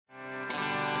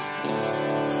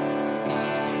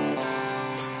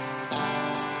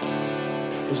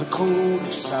There's a code of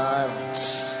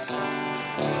silence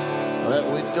that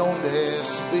we don't dare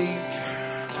speak.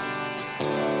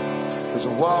 There's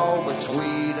a wall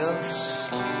between us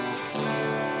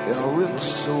and a river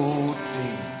so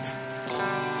deep.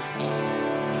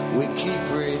 We keep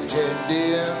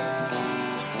pretending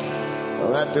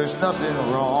that there's nothing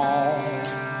wrong.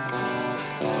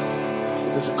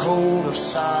 There's a code of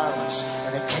silence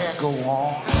and it can't go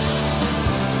on.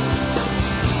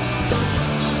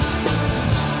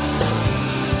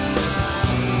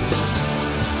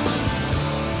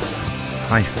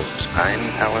 Hi folks, I'm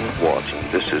Alan Watt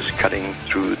and this is Cutting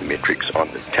Through the Matrix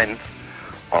on the 10th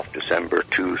of December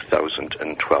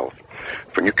 2012.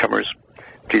 For newcomers,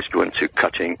 please go into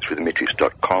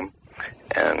cuttingthroughthematrix.com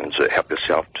and help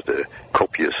yourself to the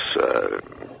copious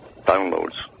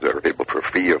downloads that are available for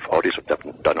free of audios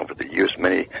I've done over the years,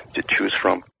 many to choose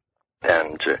from.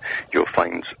 And you'll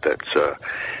find that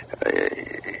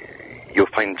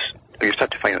you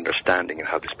start to find understanding in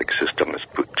how this big system is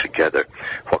put together,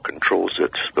 what controls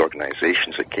it, the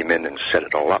organizations that came in and set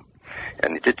it all up.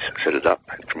 And they did set it up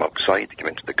from outside. They came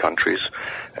into the countries,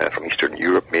 from Eastern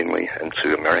Europe mainly,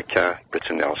 into America,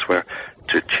 Britain, elsewhere,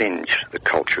 to change the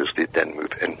cultures they then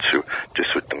move into to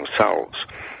suit themselves.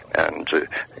 And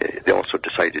they also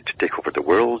decided to take over the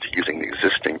world using the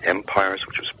existing empires,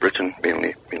 which was Britain,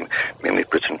 mainly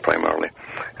Britain primarily,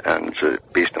 and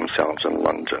based themselves in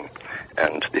London.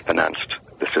 And they financed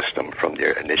the system from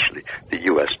there initially. The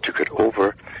U.S. took it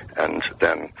over, and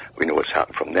then we know what's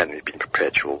happened from then. It's been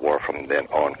perpetual war from then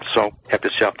on. So help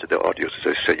yourself to the audios. As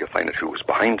I say, you'll find out who was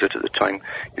behind it at the time.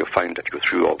 You'll find that you go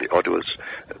through all the audios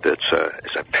that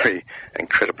it's a very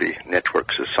incredibly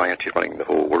networked society running the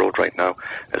whole world right now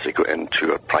as they go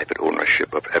into a private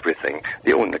ownership of everything.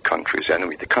 They own the countries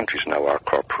anyway. The countries now are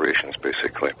corporations,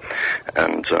 basically.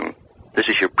 And this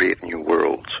is your Brave New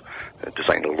World,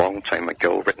 designed a long time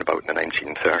ago, written about in the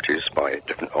 1930s by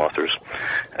different authors,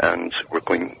 and we're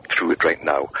going through it right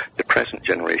now. The present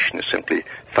generation is simply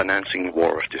financing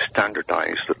wars to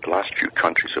standardize that the last few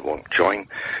countries that won't join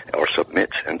or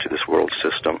submit into this world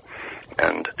system,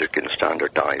 and they're getting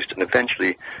standardized, and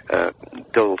eventually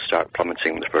they'll start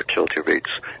plummeting the fertility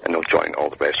rates, and they'll join all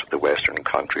the rest of the Western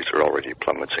countries that are already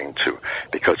plummeting too,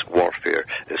 because warfare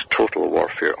is total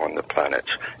warfare on the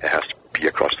planet. It has to be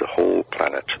across the whole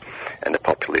planet, and the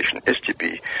population is to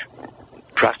be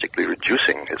drastically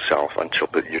reducing itself until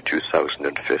the year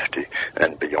 2050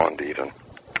 and beyond even.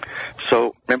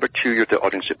 So remember too, you're the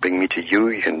audience that bring me to you.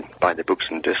 You can buy the books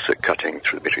and discs at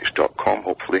cuttingthroughthematrix.com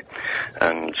hopefully,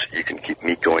 and you can keep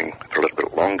me going for a little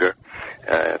bit longer.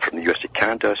 From the US to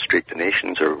Canada, straight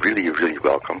donations are really, really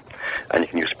welcome, and you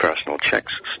can use personal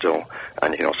checks still,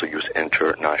 and you can also use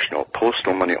international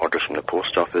postal money orders from the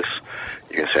post office.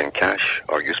 You can send cash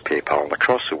or use PayPal. And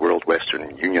across the world,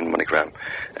 Western Union, MoneyGram,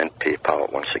 and PayPal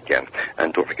once again.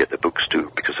 And don't forget the books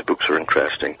too, because the books are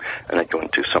interesting, and I go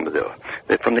into some of the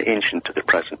from the ancient to the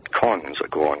present cons. I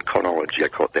go on chronology. I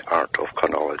call it the art of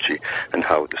chronology, and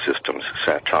how the system's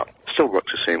set up. Still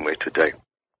works the same way today.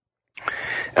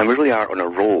 And we really are on a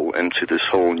roll into this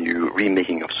whole new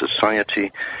remaking of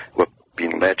society. We're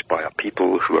being led by a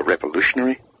people who are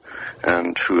revolutionary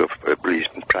and who have really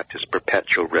practiced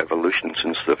perpetual revolution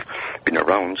since they've been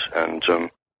around, and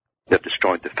they've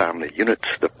destroyed the family unit,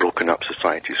 they've broken up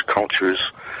society's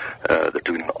cultures, they're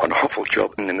doing an awful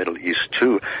job in the Middle East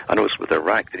too. I know it's with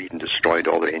Iraq, they even destroyed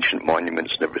all the ancient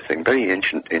monuments and everything, very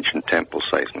ancient temple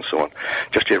sites and so on,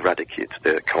 just to eradicate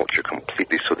the culture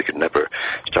completely so they could never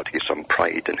start to get some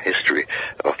pride in history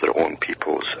of their own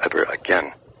peoples ever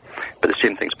again. But the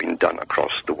same thing's been done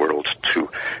across the world too.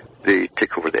 They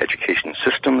take over the education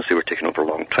systems. They were taken over a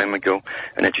long time ago,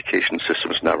 and education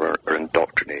systems now are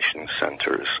indoctrination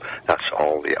centers. That's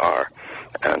all they are.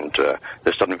 And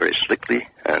they're done very slickly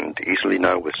and easily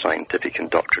now with scientific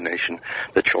indoctrination.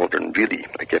 The children really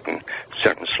are given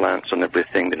certain slants on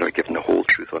everything. They're not given the whole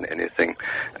truth on anything,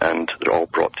 and they're all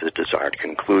brought to the desired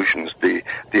conclusions. They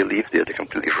leave there, they're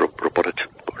completely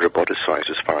roboticized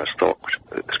as far as thought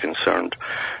is concerned.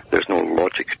 There's no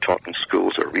logic taught in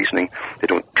schools or reasoning. They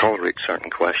don't tolerate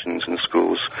certain questions in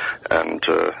schools, and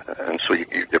so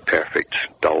they're perfect,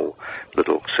 dull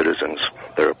little citizens.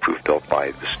 They're approved of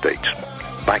by the state.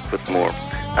 Back with more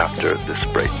after this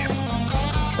break.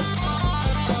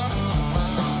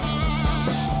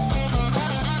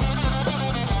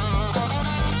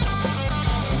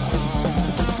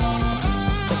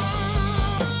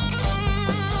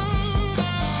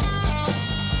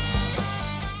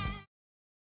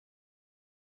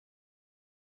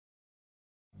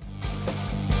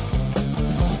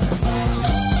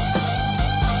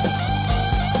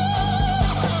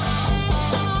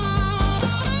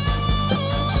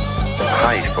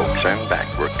 matrix and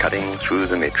back. We're cutting through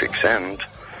the matrix, and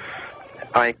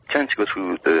I tend to go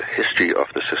through the history of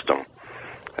the system,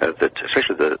 that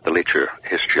especially the later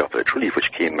history of it, really,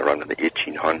 which came around in the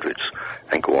 1800s,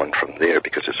 and go on from there,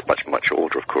 because it's much, much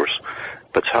older, of course.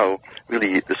 But how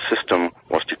really the system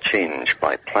was to change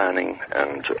by planning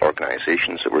and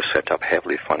organizations that were set up,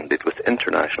 heavily funded, with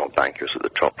international bankers at the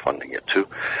top funding it too.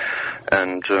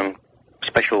 And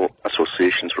special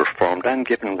associations were formed and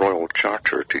given royal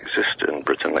charter to exist in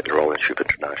Britain, like the Royal Institute of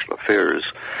International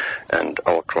Affairs, and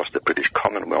all across the British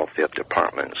Commonwealth they have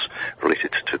departments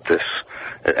related to this.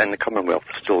 And the Commonwealth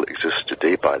still exists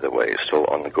today, by the way, still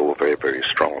on the go very, very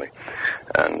strongly.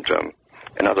 And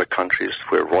in other countries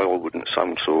where royal wouldn't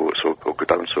sound go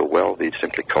down so well, they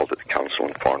simply called it the Council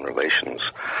on Foreign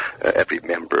Relations. Every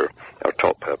member, our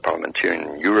top parliamentarian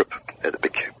in Europe, the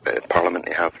big parliament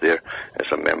they have there,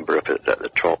 is a member of it at the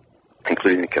top,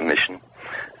 including the Commission.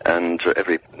 And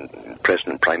every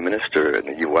president, prime minister in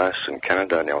the US and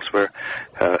Canada and elsewhere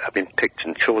have been picked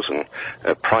and chosen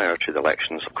prior to the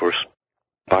elections, of course,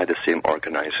 by the same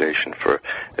organization for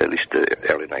at least the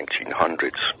early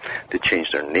 1900s. They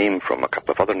changed their name from a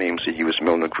couple of other names they used,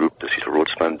 Milner Group, the Cecil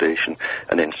Rhodes Foundation,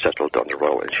 and then settled on the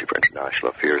Royal Institute for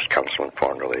International Affairs, Council on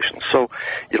Foreign Relations. So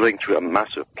you're looking through a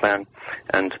massive plan,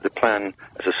 and the plan,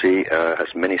 as I say,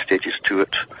 has many stages to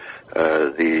it.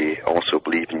 They also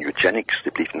believe in eugenics. They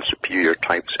believe in superior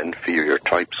types, inferior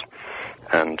types.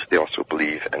 And they also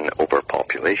believe in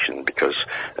overpopulation, because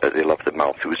they love the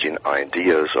Malthusian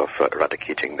ideas of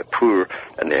eradicating the poor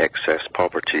and the excess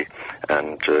poverty,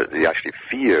 and they actually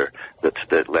fear that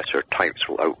the lesser types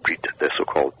will outbreed the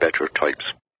so-called better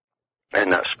types.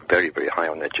 And that's very, very high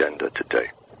on the agenda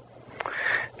today.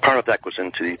 Part of that goes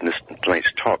into even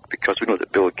tonight's talk, because we know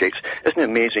that Bill Gates, isn't it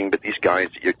amazing, but these guys,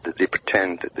 they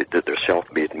pretend that they're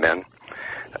self-made men.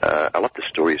 I love the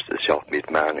stories of the self-made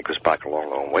man. It goes back a long,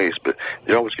 long ways, but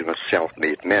they're always given us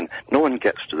self-made men. No one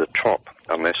gets to the top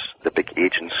unless the big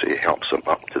agency helps them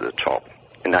up to the top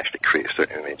and actually creates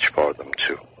their image for them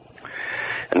too.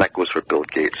 And that goes for Bill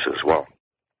Gates as well.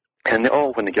 And they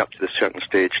all, when they get up to this certain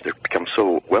stage, they become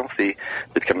so wealthy,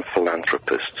 they become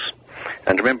philanthropists.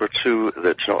 And remember, too,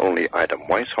 that not only Adam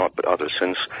Weishaupt, but others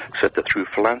since said that through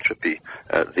philanthropy,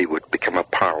 they would become a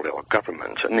parallel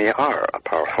government. And they are a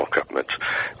parallel government,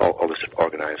 all these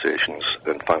organizations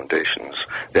and foundations,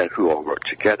 then who all work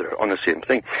together on the same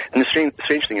thing. And the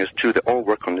strange thing is, too, they all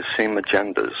work on the same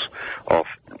agendas of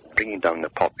bringing down the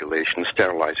population,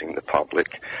 sterilizing the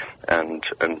public, and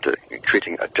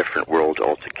creating a different world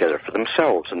altogether for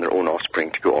themselves and their own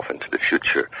offspring to go off into the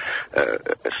future,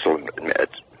 at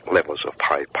levels of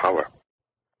high power.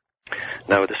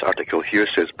 Now, this article here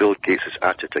says Bill Gates is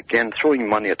at it again, throwing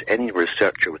money at any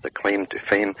researcher with a claim to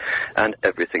fame and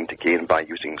everything to gain by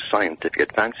using scientific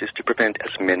advances to prevent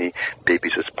as many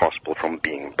babies as possible from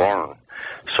being born.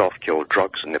 Soft-kill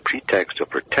drugs in the pretext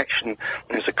of protection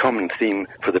is a common theme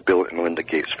for the Bill and Melinda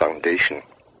Gates Foundation.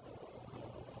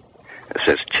 It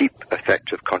says cheap,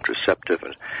 effective contraceptive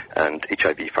and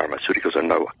HIV pharmaceuticals are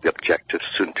now the objectives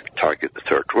soon to target the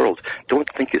third world. Don't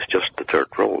think it's just the third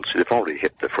world. See, they've already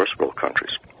hit the first world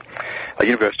countries. A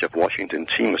University of Washington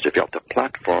team has developed a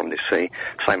platform, they say,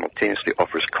 simultaneously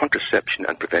offers contraception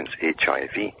and prevents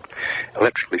HIV.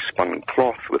 Electrically spun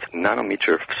cloth with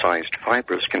nanometer-sized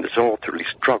fibers can dissolve to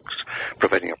release drugs,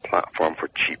 providing a platform for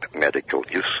cheap medical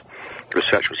use. The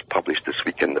research was published this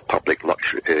week in the Public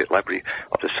Library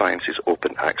of the Sciences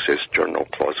Open Access Journal,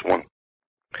 Clause 1.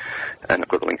 And I've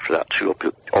got a link for that too. I'll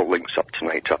put all links up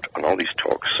tonight on all these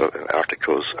talks,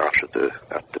 articles after the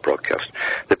broadcast.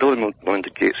 The Bill and Melinda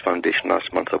Gates Foundation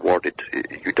last month awarded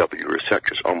UW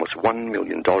researchers almost $1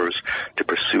 million to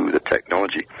pursue the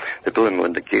technology. The Bill and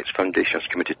Melinda Gates Foundation has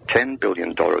committed $10 billion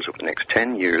over the next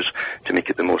 10 years to make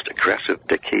it the most aggressive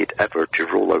decade ever to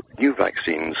roll out new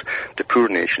vaccines to poor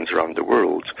nations around the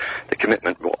world. The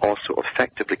commitment will also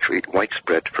effectively create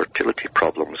widespread fertility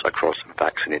problems across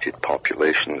vaccinated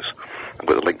populations. I've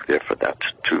got a link there for that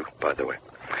too, by the way.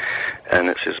 And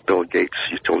it says Bill Gates,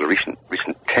 he told a recent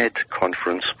TED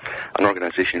conference, an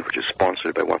organization which is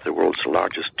sponsored by one of the world's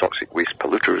largest toxic waste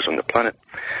polluters on the planet,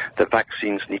 that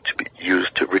vaccines need to be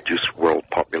used to reduce world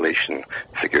population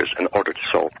figures in order to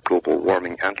solve global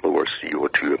warming and lower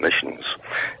CO2 emissions.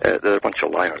 They're a bunch of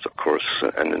liars, of course,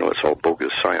 and you know it's all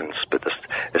bogus science, but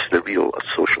it's the real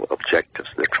social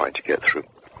objectives they're trying to get through.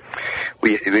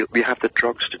 We have the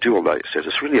drugs to do all that, it says.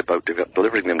 It's really about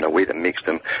delivering them in a way that makes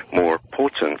them more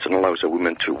potent and allows a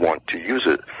woman to want to use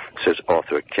it, says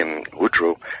author Kim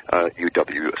Woodrow,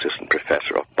 UW Assistant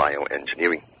Professor of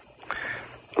Bioengineering.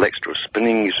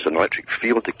 Electrospinning uses an electric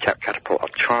field to catapult a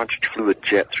charged fluid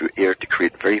jet through air to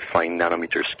create very fine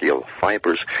nanometer scale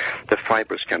fibers. The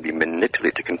fibers can be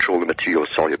manipulated to control the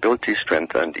material's solubility,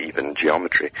 strength, and even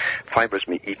geometry. Fibers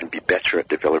may even be better at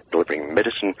delivering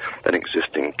medicine than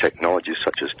existing technologies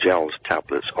such as gels,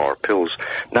 tablets, or pills.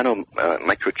 Nano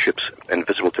microchips,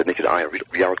 invisible to naked eye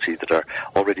reality, that are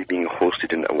already being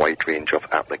hosted in a wide range of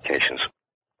applications.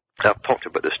 I've talked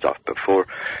about this stuff before,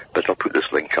 but I'll put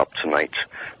this link up tonight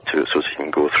so you can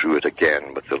go through it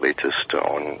again with the latest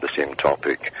on the same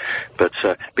topic. But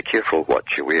be careful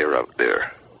what you wear out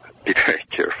there. Be very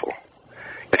careful.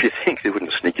 If you think they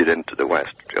wouldn't sneak it into the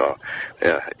West,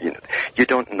 you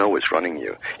don't know what's running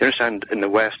you. You understand, in the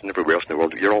West and everywhere else in the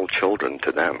world, you're all children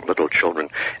to them, little children,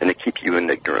 and they keep you in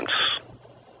ignorance.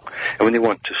 And when they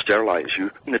want to sterilize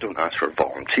you, they don't ask for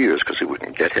volunteers because they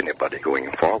wouldn't get anybody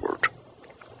going forward.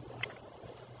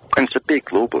 And it's a big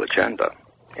global agenda.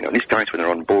 You know, these guys, when they're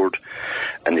on board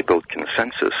and they build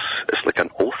consensus, it's like an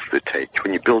oath they take.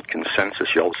 When you build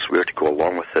consensus, you all swear to go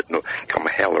along with it, no, come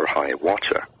hell or high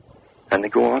water. And they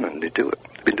go on and they do it.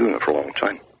 They've been doing it for a long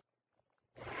time.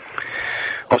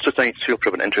 Also tonight, we'll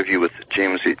have an interview with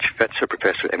James H. Fetzer,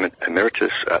 Professor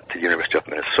Emeritus at the University of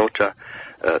Minnesota.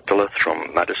 Duluth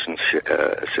from Madison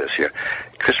says here,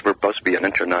 Christopher Busby, an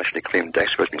internationally acclaimed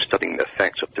expert, has been studying the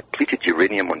effects of depleted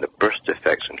uranium on the burst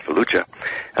effects in Fallujah,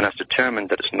 and has determined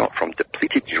that it's not from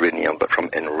depleted uranium, but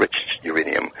from enriched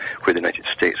uranium, where the United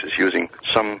States is using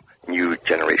some new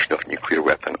generation of nuclear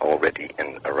weapon already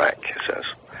in Iraq, he says.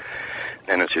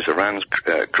 And it says Iran's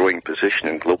growing position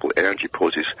in global energy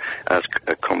poses as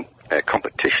a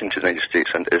competition to the United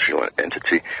States and Israel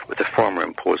entity, with the former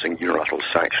imposing unilateral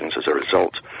sanctions as a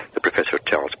result, the professor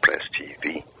tells Press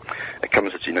TV. It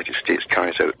comes as the United States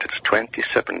carries out its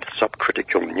 27th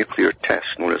subcritical nuclear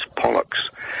test, known as Pollux,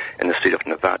 in the state of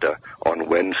Nevada on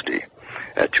Wednesday,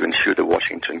 to ensure that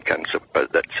Washington can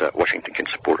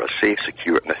support a safe,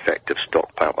 secure, and effective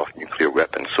stockpile of nuclear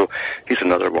weapons. So here's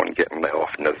another one getting let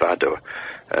off Nevada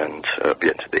and be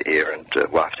into the air and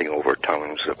wafting over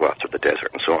towns, wafted the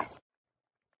desert, and so on.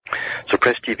 So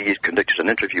Press TV has conducted an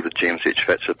interview with James H.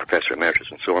 Fetzer, Professor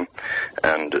Emeritus, and so on,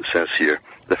 and it says here,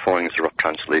 the following is a rough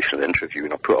translation of the interview,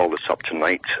 and I'll put all this up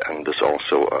tonight, and there's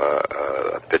also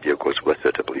a video goes with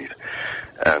it, I believe.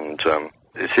 And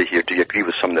they say here, do you agree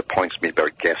with some of the points made by our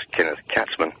guest, Kenneth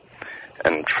Katzman?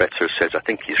 And Fetzer says, I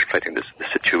think he's reflecting the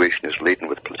situation is laden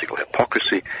with political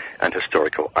hypocrisy and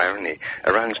historical irony.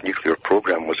 Iran's nuclear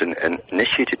program was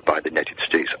initiated by the United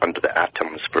States under the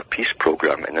Atoms for Peace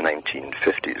program in the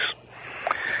 1950s.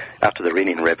 After the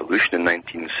Iranian Revolution in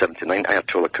 1979,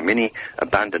 Ayatollah Khomeini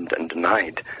abandoned and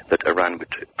denied that Iran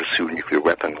would pursue nuclear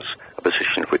weapons, a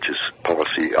position which is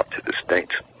policy up to this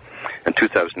date. In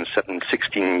 2007,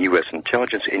 16 U.S.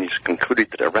 intelligence agencies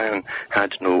concluded that Iran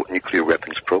had no nuclear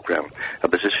weapons program, a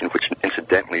position which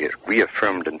incidentally it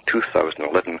reaffirmed in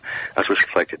 2011, as was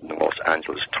reflected in the Los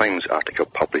Angeles Times article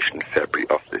published in February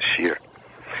of this year.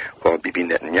 While Bibi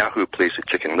Netanyahu plays the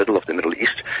Chicken Little of the Middle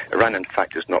East, Iran in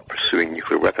fact is not pursuing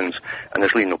nuclear weapons, and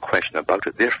there's really no question about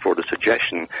it. Therefore, the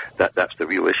suggestion that that's the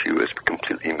real issue is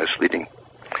completely misleading.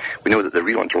 We know that the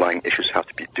real underlying issues have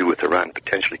to do with Iran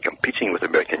potentially competing with the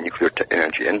American nuclear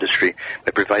energy industry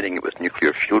by providing it with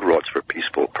nuclear fuel rods for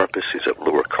peaceful purposes at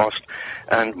lower cost,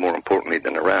 and more importantly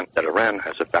than Iran, that Iran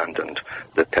has abandoned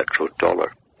the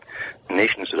petrodollar.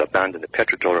 Nations that abandon the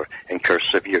petrodollar incur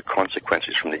severe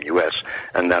consequences from the U.S.,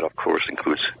 and that, of course,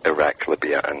 includes Iraq,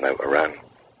 Libya, and now Iran.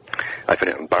 I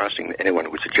find it embarrassing that anyone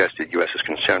who suggests the U.S. is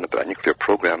concerned about a nuclear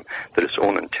program that its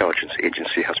own intelligence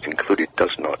agency has concluded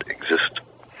does not exist.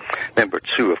 Number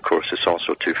two, of course, is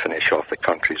also to finish off the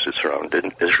countries that surround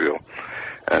Israel,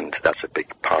 and that's a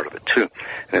big part of it too.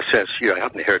 And it says here, I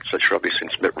haven't heard such rubbish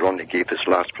since Mitt Romney gave his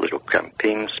last political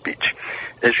campaign speech.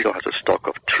 Israel has a stock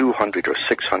of 200 or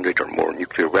 600 or more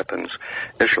nuclear weapons.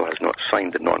 Israel has not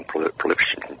signed the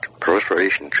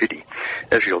Non-Proliferation Treaty.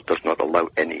 Israel does not allow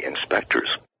any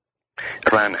inspectors.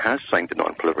 Iran has signed the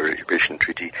Non-Proliferation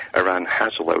Treaty. Iran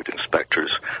has allowed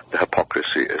inspectors. The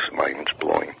hypocrisy is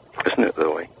mind-blowing, isn't it,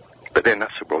 really? But then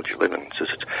that's the world you live in.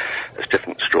 It's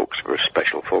different strokes for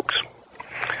special folks.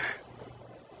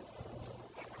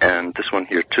 And this one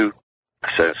here too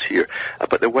says here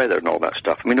about the weather and all that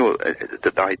stuff. We know that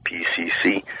the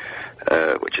IPCC,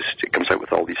 it comes out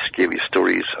with all these scary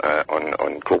stories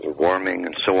on global warming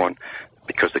and so on,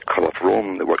 because the Club of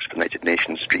Rome, that works for the United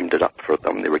Nations, dreamed it up for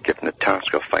them. They were given the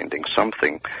task of finding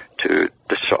something to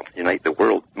sort of unite the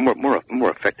world,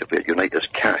 more effectively unite as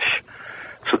cash,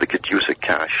 so they could use the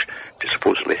cash to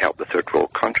supposedly help the third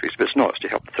world countries. But it's not, it's to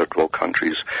help the third world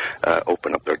countries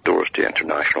open up their doors to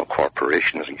international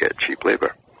corporations and get cheap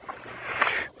labor.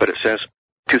 But it says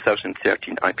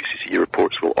 2013 IPCC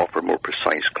reports will offer more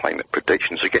precise climate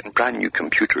predictions. They're getting brand new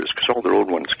computers because all their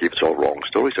old ones gave us all wrong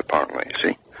stories, apparently, you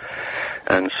see.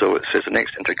 And so it says the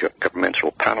next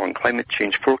intergovernmental panel on climate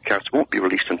change forecasts won't be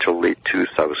released until late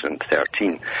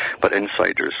 2013. But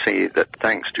insiders say that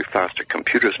thanks to faster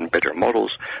computers and better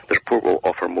models, the report will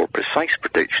offer more precise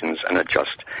predictions and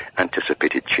adjust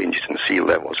anticipated changes in sea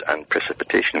levels and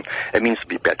precipitation. It means to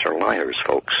be better liars,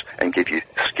 folks, and give you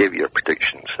scarier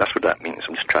predictions. That's what that means.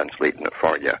 I'm just translating it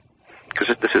for you. Because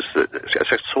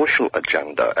it's a social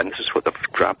agenda, and this is what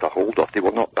they've grabbed a hold of. They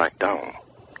will not back down.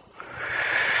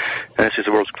 And this is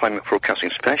the world's climate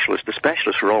forecasting specialist. The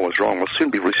specialists are always wrong. We'll soon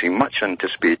be releasing much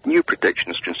anticipated new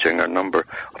predictions concerning a number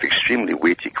of extremely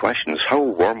weighty questions. How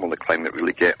warm will the climate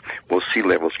really get? Will sea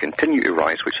levels continue to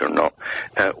rise, which are not?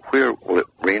 Where will it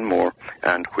rain more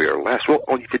and where less? Well,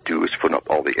 all you could do is phone up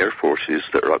all the air forces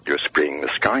that are out there spraying the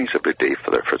skies every day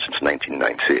for since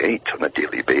 1998 on a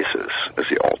daily basis as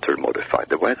they alter and modify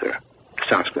the weather.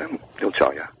 Just ask them. They'll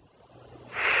tell you.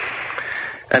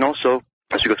 And also,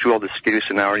 as you go through all the scary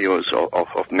scenarios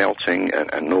of melting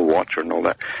and no water and all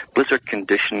that, blizzard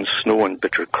conditions, snow and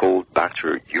bitter cold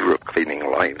batter Europe, claiming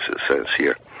lives, it says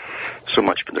here. So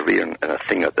much for the rare and a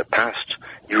thing of the past.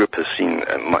 Europe has seen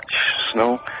much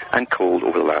snow and cold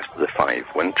over the last of the 5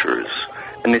 winters.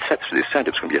 And they said it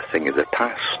was going to be a thing of the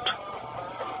past.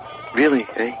 Really,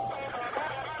 eh?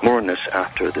 More on this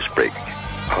after this break.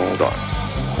 Hold on.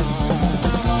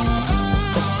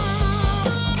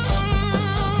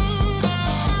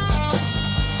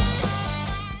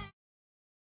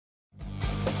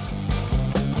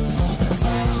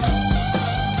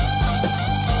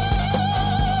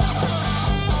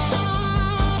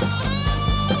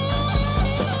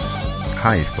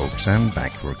 Hi folks, I'm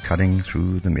back. We're cutting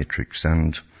through the matrix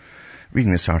and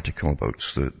reading this article about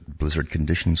the blizzard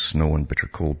conditions, snow and bitter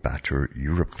cold batter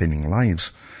Europe, claiming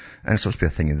lives. And it's supposed to be a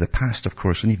thing of the past, of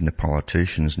course, and even the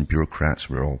politicians and bureaucrats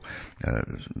were all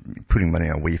putting money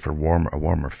away for a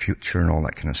warmer future and all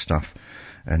that kind of stuff,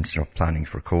 instead of planning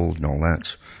for cold and all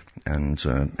that. And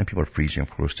people are freezing, of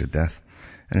course, to death.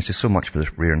 And it's just so much for the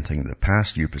rare and thing of the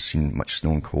past. Europe has seen much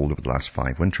snow and cold over the last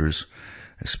 5 winters.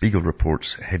 Spiegel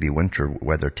reports heavy winter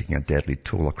weather taking a deadly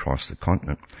toll across the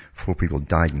continent. 4 people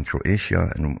died in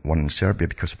Croatia and 1 in Serbia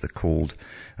because of the cold.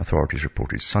 Authorities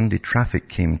reported Sunday traffic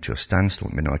came to a standstill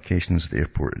at many locations. The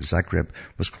airport at Zagreb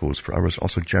was closed for hours.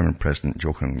 Also, German President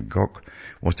Joachim Gauck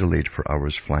was delayed for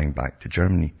hours flying back to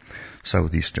Germany.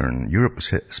 Southeastern Europe was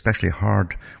hit especially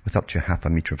hard with up to half a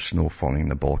metre of snow falling in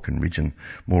the Balkan region.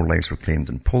 More lives were claimed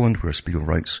in Poland, where Spiegel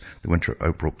writes the winter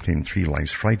outbreak claimed 3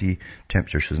 lives Friday.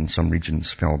 Temperatures in some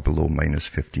regions fell below minus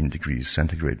 15 degrees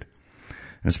centigrade.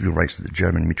 And Spiegel writes that the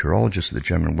German meteorologists of the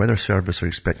German Weather Service are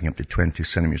expecting up to 20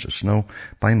 centimetres of snow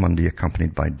by Monday,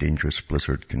 accompanied by dangerous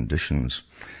blizzard conditions.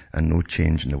 And no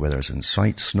change in the weather is in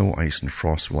sight. Snow, ice and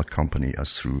frost will accompany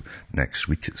us through next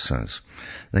week, it says.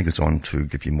 Then it goes on to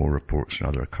give you more reports in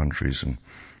other countries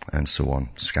and so on.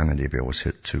 Scandinavia was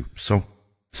hit too. So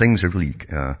things are really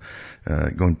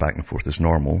going back and forth as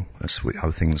normal. That's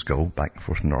how things go, back and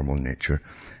forth in normal nature.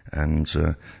 And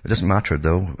it doesn't matter,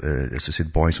 though, as I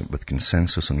said, boys with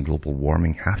consensus on global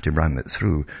warming have to ram it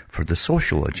through for the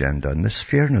social agenda and this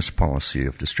fairness policy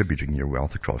of distributing your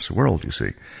wealth across the world, you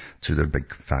see, to their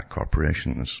big fat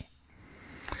corporations.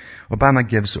 Obama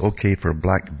gives okay for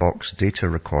black box data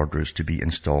recorders to be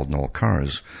installed in all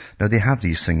cars. Now, they have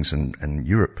these things in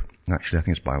Europe. Actually, I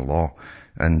think it's by law.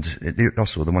 And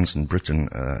also the ones in Britain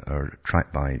are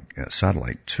tracked by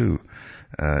satellite too.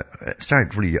 It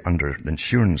started really under the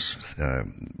insurance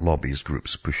lobbies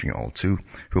groups pushing it all too,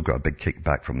 who got a big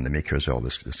kickback from the makers of all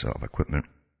this sort of equipment.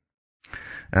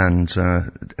 And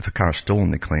if a car is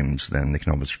stolen, they claims, then they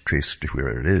can always trace to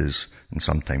where it is and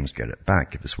sometimes get it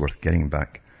back if it's worth getting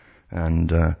back.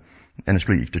 And it's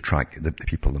really to track the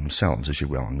people themselves, as you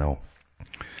well know.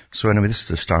 So anyway, this is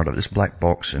the start of this black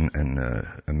box in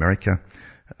America.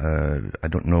 I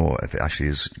don't know if it actually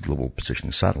is global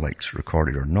position satellites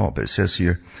recorded or not, but it says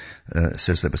here, it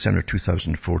says that by December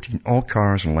 2014, all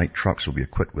cars and light trucks will be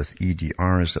equipped with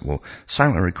EDRs that will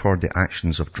silently record the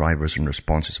actions of drivers and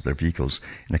responses of their vehicles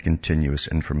in a continuous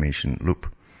information loop.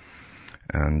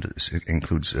 And it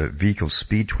includes vehicle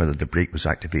speed, whether the brake was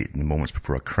activated in the moments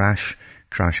before a crash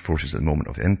forces at the moment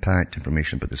of impact,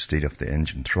 information about the state of the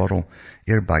engine throttle,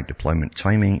 airbag deployment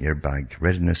timing, airbag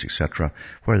readiness, etc.,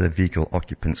 whether the vehicle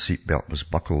occupant's seatbelt was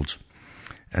buckled.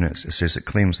 And it says it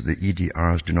claims that the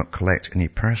EDRs do not collect any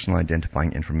personal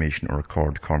identifying information or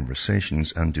record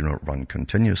conversations and do not run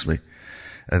continuously.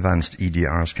 Advanced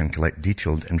EDRs can collect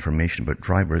detailed information about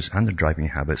drivers and their driving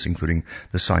habits, including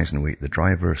the size and weight of the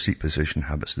driver, seat position,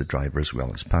 habits of the driver, as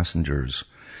well as passengers.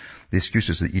 The excuse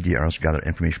is that EDRs gather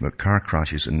information about car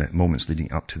crashes in the moments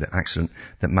leading up to the accident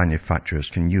that manufacturers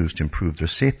can use to improve their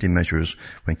safety measures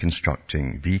when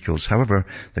constructing vehicles. However,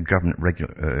 the government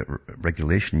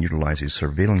regulation utilizes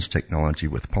surveillance technology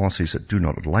with policies that do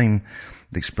not align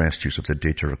the expressed use of the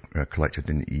data collected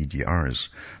in the EDRs.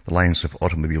 The Alliance of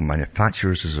Automobile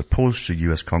Manufacturers is opposed to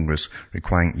U.S. Congress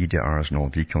requiring EDRs in all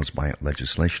vehicles by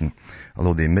legislation.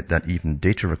 Although they admit that even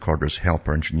data recorders help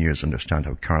our engineers understand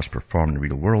how cars perform in the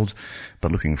real world,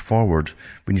 but looking forward,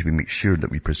 we need to make sure that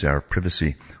we preserve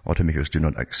privacy. Automakers do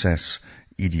not access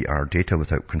EDR data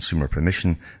without consumer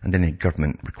permission, and any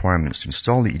government requirements to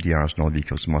install the EDRs in all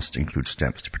vehicles must include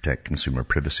steps to protect consumer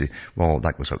privacy. Well,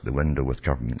 that goes out the window with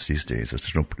governments these days.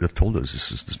 They've told us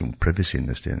there's no privacy in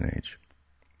this day and age.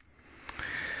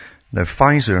 Now,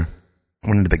 Pfizer,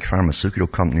 one of the big pharmaceutical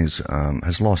companies,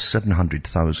 has lost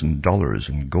 $700,000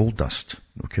 in gold dust.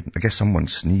 No kidding. I guess someone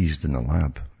sneezed in the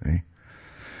lab, eh?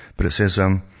 But it says,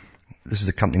 this is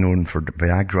a company known for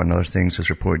Viagra and other things,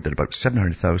 has reported that about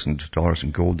 $700,000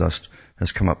 in gold dust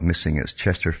has come up missing at its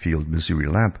Chesterfield, Missouri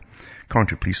lab. According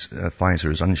to police, Pfizer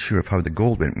is unsure of how the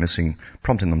gold went missing,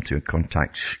 prompting them to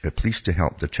contact police to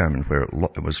help determine where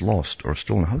it was lost or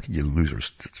stolen. How could you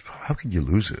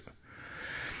lose it?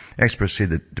 Experts say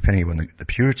that depending on the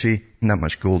purity, that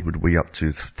much gold would weigh up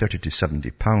to 30 to 70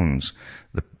 pounds.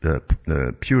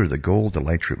 The purer the gold, the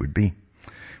lighter it would be.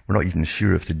 We're not even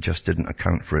sure if they just didn't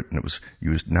account for it and it was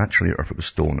used naturally or if it was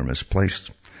stolen or misplaced.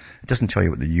 It doesn't tell you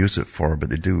what they use it for, but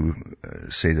they do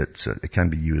say that it can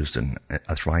be used in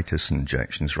arthritis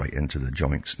injections right into the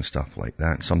joints and stuff like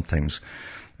that. Sometimes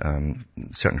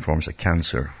certain forms of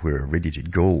cancer where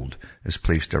radiated gold is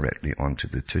placed directly onto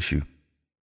the tissue.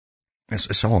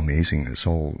 It's all amazing. It's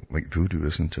all like voodoo,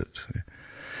 isn't it?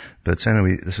 But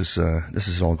anyway, this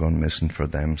is all gone missing for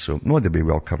them. So no, they'll be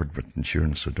well covered with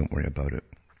insurance, so don't worry about it.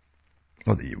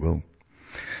 Not that you will.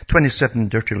 27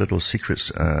 dirty little secrets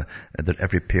that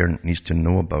every parent needs to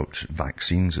know about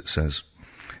vaccines, it says.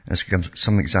 This gives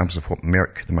some examples of what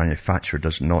Merck, the manufacturer,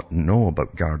 does not know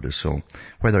about Gardasil.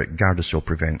 Whether Gardasil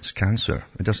prevents cancer.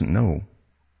 It doesn't know.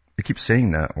 They keep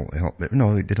saying that will help, but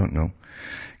no, they don't know.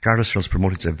 Gardasil is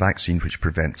promoted as a vaccine which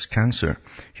prevents cancer.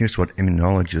 Here's what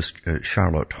immunologist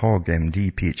Charlotte Hogg,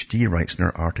 MD, PhD, writes in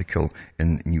her article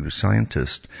in New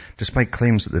Scientist. Despite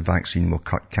claims that the vaccine will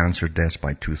cut cancer deaths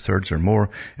by 2/3 or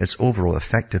more, its overall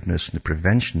effectiveness in the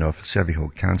prevention of cervical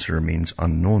cancer remains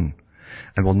unknown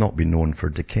and will not be known for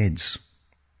decades.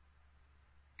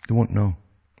 They won't know.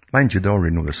 Mind you, they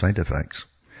already know the side effects.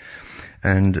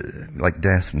 And like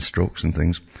death and strokes and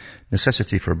things.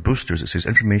 Necessity for boosters. It says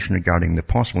information regarding the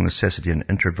possible necessity and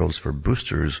intervals for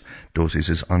boosters doses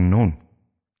is unknown.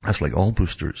 That's like all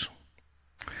boosters.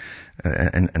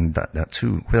 And that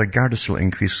too. Whether Gardasil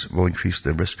will increase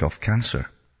the risk of cancer.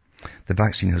 The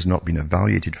vaccine has not been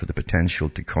evaluated for the potential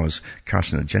to cause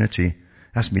carcinogenity. It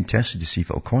hasn't been tested to see if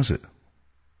it will cause it.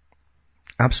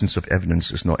 Absence of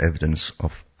evidence is not evidence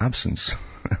of absence.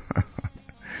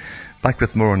 Back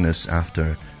with more on this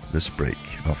after this break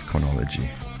of chronology.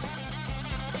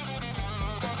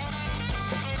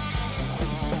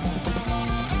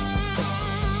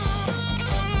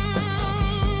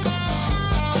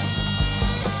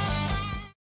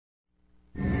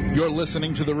 You're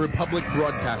listening to the Republic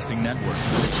Broadcasting Network.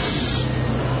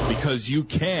 Because you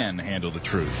can handle the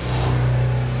truth.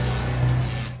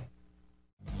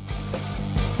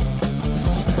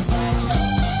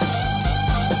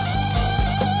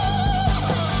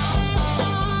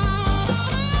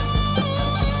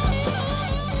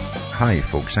 Hi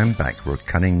folks, I'm back. We're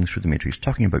cutting through the matrix,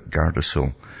 talking about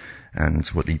Gardasil and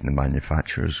what even the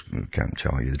manufacturers can't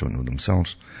tell you, they don't know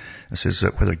themselves. It says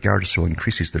that whether Gardasil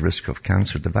increases the risk of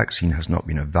cancer, the vaccine has not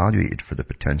been evaluated for the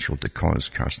potential to cause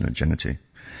carcinogenity.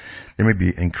 There may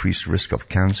be increased risk of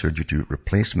cancer due to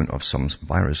replacement of some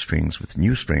virus strains with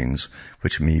new strains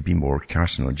which may be more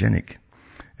carcinogenic.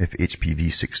 If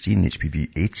HPV-16 and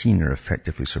HPV-18 are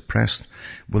effectively suppressed,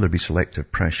 will there be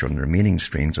selective pressure on the remaining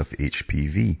strains of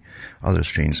HPV? Other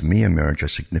strains may emerge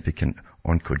as significant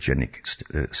oncogenic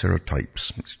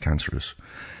serotypes. It's cancerous,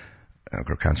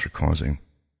 or cancer-causing.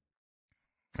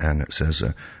 And it says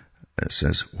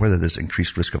whether there's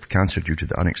increased risk of cancer due to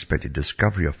the unexpected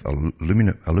discovery of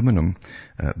aluminum-bound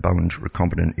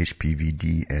recombinant HPV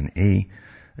DNA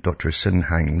Dr. Sin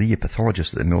Hang Lee, a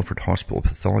pathologist at the Milford Hospital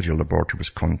Pathology Laboratory, was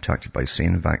contacted by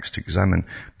Sinovac to examine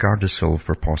Gardasil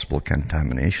for possible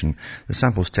contamination. The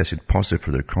samples tested positive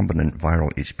for the recombinant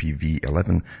viral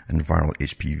HPV-11 and viral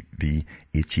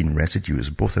HPV-18 residues,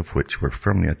 both of which were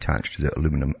firmly attached to the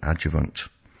aluminum adjuvant.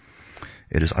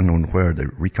 It is unknown where the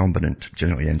recombinant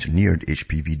genetically engineered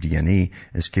HPV DNA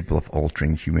is capable of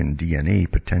altering human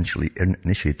DNA, potentially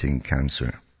initiating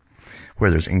cancer, where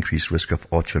there's increased risk of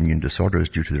autoimmune disorders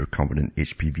due to the recombinant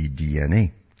HPV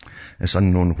DNA. It's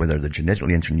unknown whether the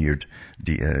genetically engineered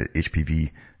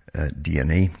HPV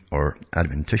DNA or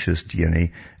adventitious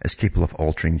DNA is capable of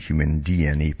altering human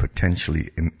DNA, potentially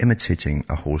imitating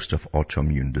a host of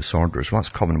autoimmune disorders. Well,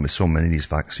 that's common with so many of these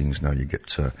vaccines now. You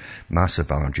get massive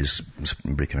allergies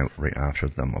breaking out right after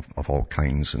them of all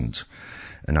kinds and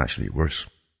actually worse.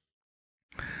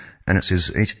 And it says,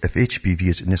 if HPV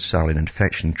is necessarily an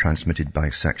infection transmitted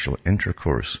by sexual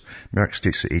intercourse, Merck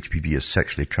states that HPV is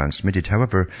sexually transmitted.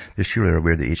 However, they surely are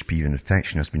aware that HPV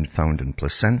infection has been found in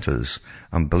placentas,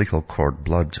 umbilical cord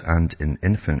blood, and in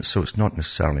infants, so it's not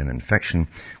necessarily an infection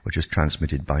which is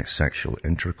transmitted by sexual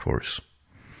intercourse.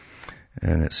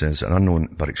 And it says, an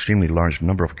unknown but extremely large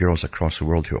number of girls across the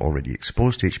world who are already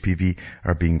exposed to HPV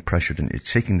are being pressured into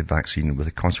taking the vaccine, with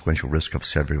the consequential risk of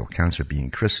cervical cancer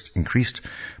being increased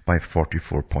by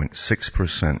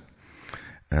 44.6%.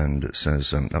 And it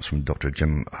says, that's from Dr.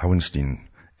 Jim Howenstein,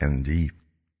 MD.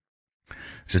 It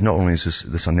says, not only is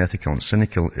this unethical and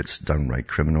cynical, it's downright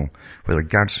criminal. Whether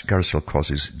Gardasil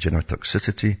causes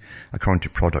genotoxicity, according to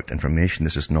product information,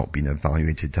 this has not been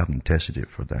evaluated. They haven't tested it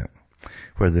for that.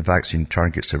 Whether the vaccine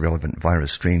targets the relevant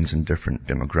virus strains in different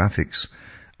demographics.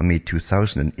 A May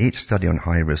 2008 study on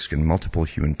high risk and multiple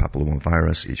human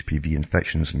papillomavirus, HPV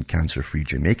infections in cancer-free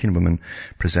Jamaican women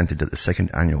presented at the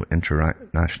second annual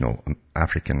International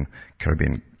African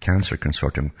Caribbean Cancer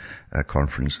Consortium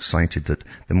conference cited that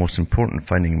the most important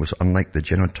finding was, unlike the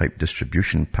genotype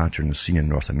distribution patterns seen in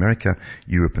North America,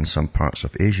 Europe, and some parts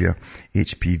of Asia,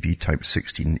 HPV type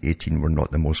 16 and 18 were not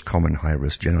the most common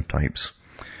high-risk genotypes.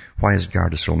 Why is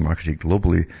Gardasil marketed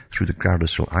globally through the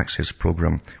Gardasil Access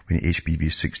Program when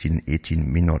HPV 16 and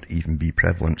 18 may not even be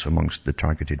prevalent amongst the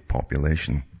targeted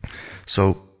population?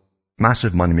 So,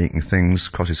 massive money-making things,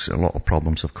 causes a lot of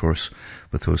problems, of course,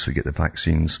 with those who get the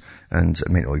vaccines, and it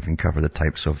may not even cover the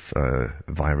types of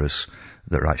virus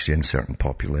that are actually in certain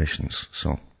populations.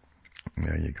 So,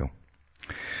 there you go.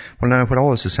 Well, now, when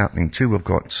all this is happening too, we've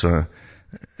got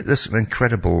this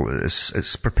incredible,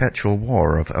 it's perpetual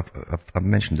war. I've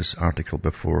mentioned this article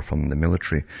before from the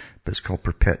military, but it's called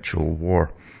Perpetual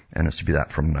War, and it's to be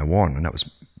that from now on, and that was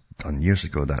done years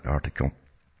ago, that article.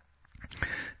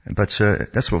 But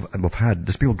that's what we've had.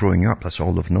 There's people growing up, that's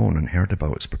all they've known and heard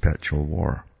about, it's perpetual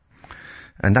war.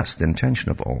 And that's the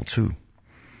intention of it all too.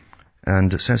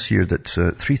 And it says here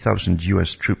that 3,000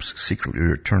 US troops secretly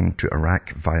returned to Iraq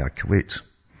via Kuwait.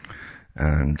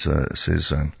 And it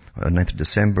says, 9th of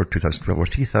December 2012, where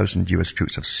 3,000 US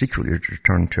troops have secretly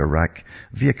returned to Iraq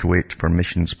via Kuwait for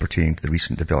missions pertaining to the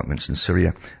recent developments in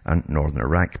Syria and northern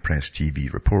Iraq, Press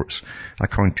TV reports.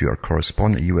 According to our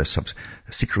correspondent, the US have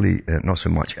secretly, not so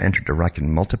much, entered Iraq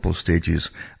in multiple stages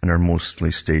and are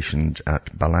mostly stationed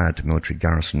at Balad military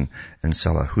garrison in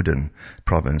Salahuddin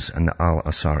province and the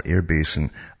Al-Assar air base in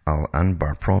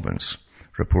Al-Anbar province.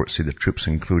 Reports say the troops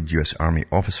include U.S. Army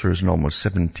officers, and almost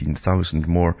 17,000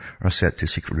 more are set to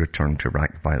secretly return to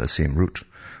Iraq via the same route.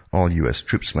 All U.S.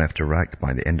 troops left Iraq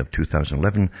by the end of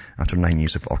 2011 after 9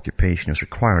 years of occupation, as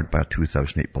required by a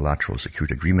 2008 bilateral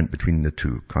security agreement between the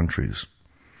two countries.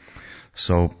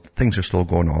 So things are still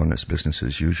going on. It's business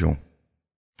as usual.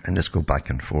 And let's go back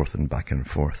and forth and back and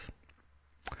forth.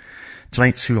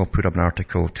 Tonight too, I'll put up an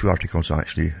article, two articles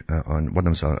actually, on one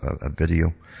of them's a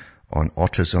video on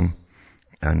autism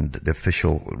and the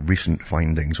official recent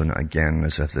findings on it, again,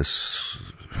 as if this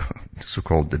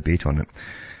so-called debate on it.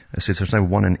 It says there's now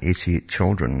 1 in 88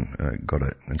 children got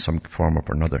it in some form or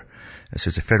another. It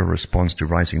says the federal response to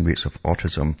rising rates of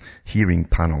autism, hearing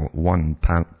panel 1,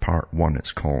 part 1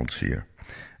 it's called here.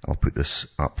 I'll put this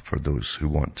up for those who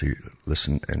want to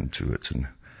listen into it and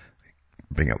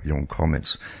bring up your own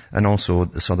comments. And also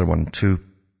this other one too,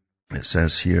 it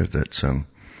says here that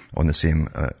on the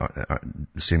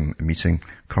same meeting,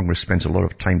 Congress spends a lot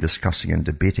of time discussing and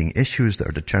debating issues that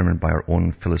are determined by our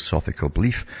own philosophical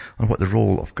belief on what the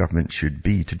role of government should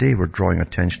be. Today we're drawing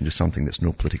attention to something that's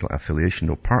no political affiliation,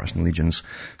 no partisan allegiance,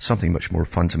 something much more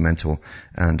fundamental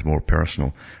and more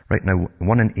personal. Right now,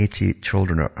 1 in 88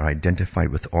 children are identified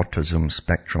with autism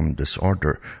spectrum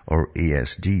disorder, or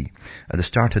ASD. At the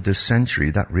start of this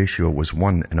century, that ratio was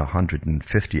 1 in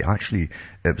 150. Actually,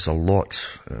 it was a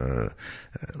lot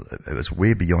it was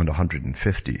way beyond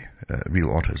 150, real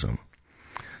autism.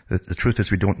 The truth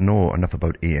is we don't know enough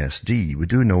about ASD. We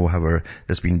do know, however,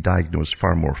 it's been diagnosed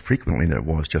far more frequently than it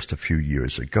was just a few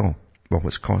years ago. Well,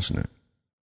 what's causing it?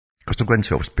 Because they're going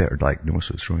to have better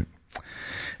diagnosis, right?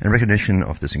 In recognition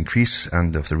of this increase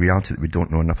and of the reality that we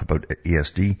don't know enough about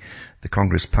ASD, the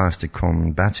Congress passed the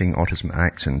Combating Autism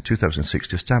Act in 2006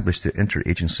 to establish the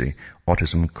Interagency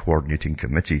Autism Coordinating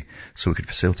Committee so it could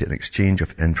facilitate an exchange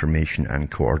of information and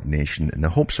coordination in the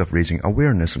hopes of raising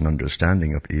awareness and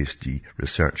understanding of ASD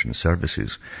research and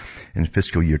services. In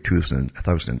fiscal year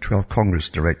 2012, Congress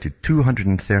directed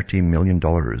 $230 million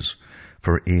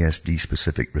for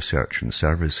ASD-specific research and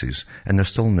services, and they're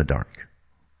still in the dark.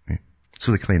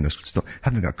 So they claim this, still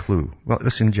haven't got a clue. Well,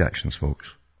 it's injections, folks.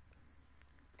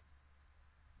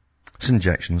 It's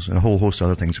injections, and a whole host of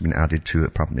other things have been added to it,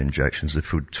 apart from the injections, the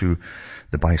food too,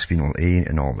 the bisphenol A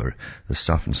and all the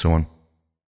stuff and so on.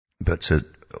 But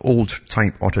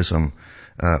old-type autism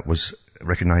was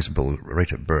recognizable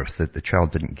right at birth, that the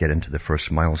child didn't get into the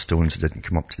first milestones, didn't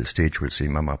come up to the stage where it's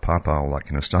saying mama, papa, all that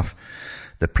kind of stuff.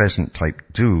 The present type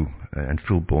do, and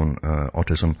full-blown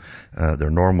autism,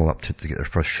 they're normal up to get their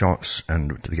first shots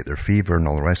and to get their fever and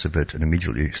all the rest of it, and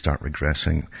immediately start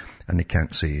regressing, and they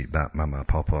can't say mama,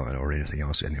 papa, or anything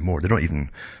else anymore. They don't even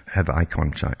have eye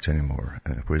contact anymore,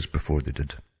 whereas before they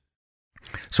did.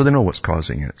 So they know what's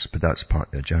causing it, but that's part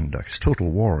of the agenda. It's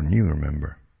total war on you,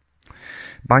 remember.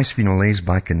 Bisphenol A is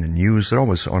back in the news. They're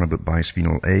always on about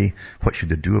bisphenol A. What should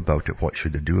they do about it? What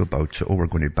should they do about it? Oh, we're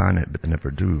going to ban it, but they never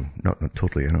do. Not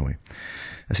totally, anyway.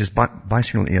 It says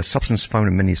bisphenol A, a substance found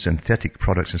in many synthetic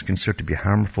products, is considered to be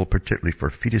harmful, particularly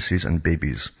for fetuses and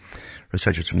babies.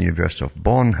 Researchers from the University of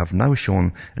Bonn have now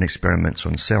shown in experiments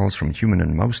on cells from human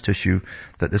and mouse tissue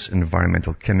that this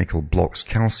environmental chemical blocks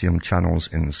calcium channels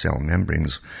in cell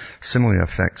membranes. Similar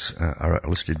effects are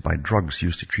elicited by drugs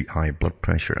used to treat high blood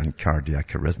pressure and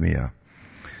cardiac arrhythmia.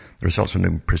 The results are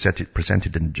now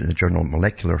presented in the journal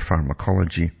Molecular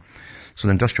Pharmacology. So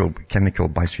the industrial chemical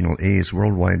bisphenol A is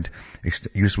worldwide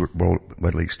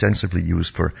extensively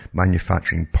used for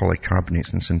manufacturing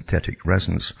polycarbonates and synthetic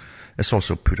resins. It's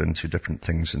also put into different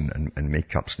things and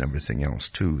makeups and everything else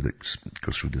too that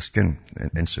goes through the skin.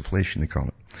 Insufflation, they call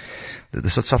it. The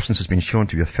substance has been shown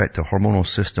to affect the hormonal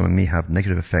system and may have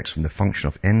negative effects on the function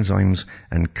of enzymes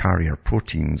and carrier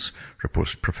proteins,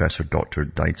 reports Professor Dr.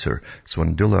 Dieter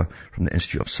Zwandula from the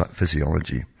Institute of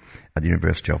Physiology at the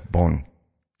University of Bonn.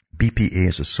 BPA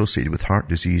is associated with heart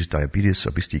disease, diabetes,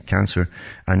 obesity, cancer,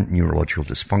 and neurological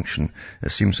dysfunction.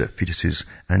 It seems that fetuses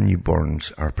and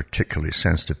newborns are particularly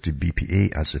sensitive to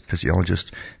BPA. As a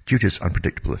physiologist, due to its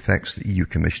unpredictable effects, the EU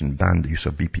Commission banned the use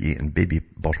of BPA in baby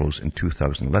bottles in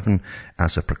 2011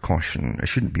 as a precaution. It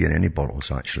shouldn't be in any bottles,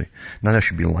 actually. Neither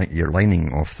should be your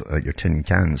lining of your tin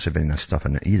cans have any of that stuff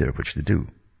in it either, which they do.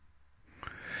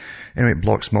 Anyway, it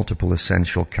blocks multiple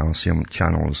essential calcium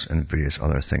channels and various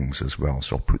other things as well.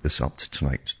 So I'll put this up to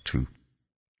tonight too.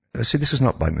 I say this is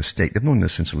not by mistake. They've known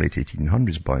this since the late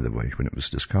 1800s, by the way, when it was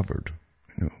discovered.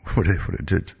 You know, what it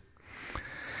did.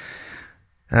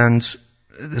 And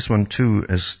this one too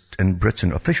is in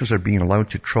Britain. Officials are being allowed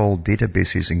to trawl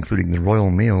databases, including the Royal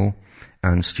Mail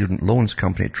and Student Loans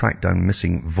Company, to track down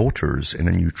missing voters in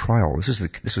a new trial. This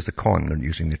is the con they're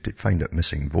using to find out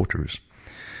missing voters.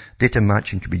 Data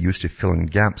matching can be used to fill in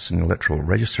gaps in the electoral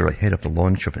register ahead of the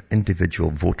launch of an individual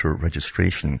voter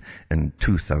registration in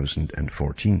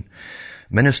 2014.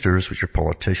 Ministers, which are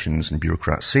politicians and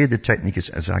bureaucrats, say the technique is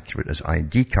as accurate as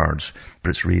ID cards,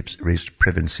 but it's raised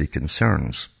privacy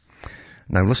concerns.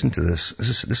 Now listen to this.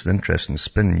 This is an interesting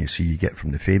spin you get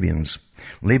from the Fabians.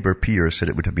 Labour peers said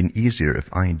it would have been easier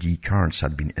if ID cards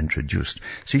had been introduced.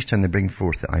 So each time they bring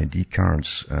forth the ID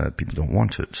cards, people don't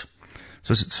want it.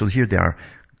 So here they are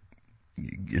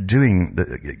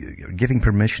giving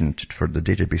permission for the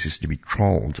databases to be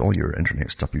trawled, all your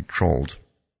internet stuff be trawled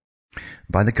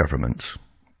by the government,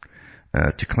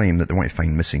 to claim that they want to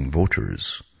find missing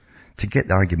voters, to get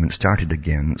the argument started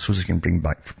again so they can bring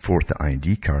back forth the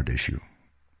ID card issue.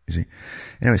 You see?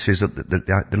 Anyway, it says that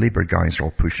the Labour guys are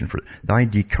all pushing for it. The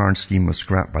ID card scheme was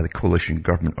scrapped by the coalition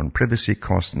government on privacy,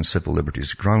 cost and civil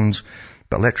liberties grounds,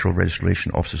 but electoral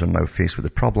registration officers are now faced with the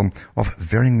problem of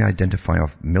varying the identifier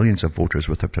of millions of voters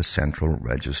without a central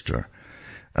register.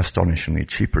 Astonishingly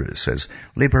cheaper, it says.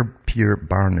 Labour peer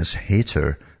Baroness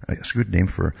Hayter, that's a good name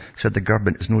for her, said the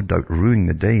government is no doubt ruining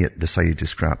the day it decided to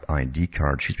scrap ID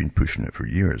cards. She's been pushing it for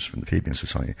years from the Fabian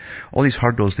Society. All these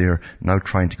hurdles they're now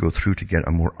trying to go through to get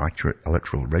a more accurate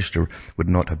electoral register would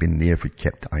not have been there if we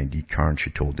kept the ID card, she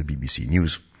told the BBC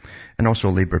News. And also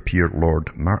Labour peer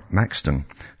Lord Maxton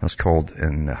has called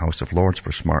in the House of Lords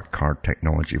for smart card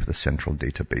technology with a central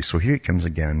database. So here it comes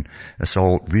again. It's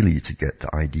all really to get the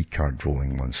ID card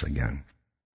rolling once again.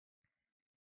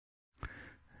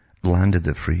 Landed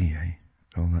the free, eh?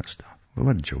 All that stuff. Well,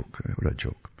 what a joke. What a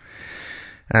joke.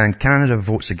 And Canada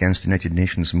votes against the United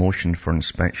Nations motion for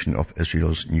inspection of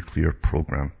Israel's nuclear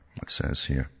program. It says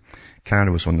here.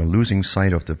 Canada was on the losing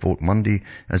side of the vote Monday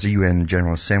as the UN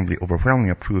General Assembly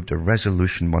overwhelmingly approved a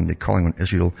resolution Monday calling on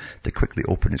Israel to quickly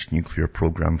open its nuclear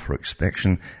program for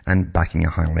inspection and backing a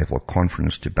high-level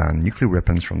conference to ban nuclear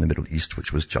weapons from the Middle East,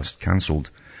 which was just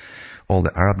cancelled. All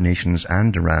the Arab nations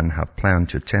and Iran have planned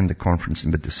to attend the conference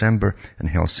in mid-December in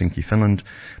Helsinki, Finland,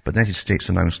 but the United States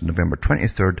announced on November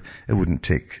 23rd it wouldn't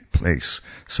take place,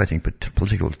 citing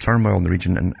political turmoil in the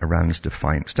region and Iran's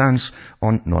defiant stance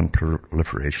on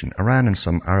non-proliferation. Iran and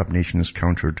some Arab nations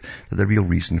countered that the real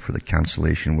reason for the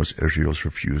cancellation was Israel's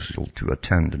refusal to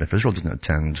attend. And if Israel doesn't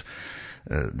attend,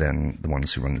 then the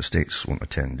ones who run the states won't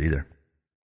attend either.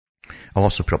 I'll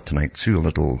also put up tonight too a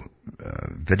little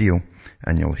video,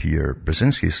 and you'll hear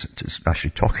Brzezinski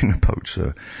actually talking about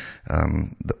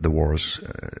the wars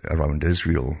around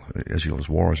Israel's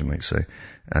wars, you might say.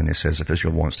 And he says if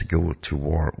Israel wants to go to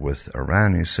war with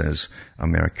Iran, he says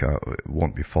America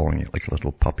won't be following it like a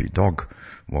little puppy dog.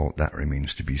 Well, that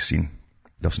remains to be seen,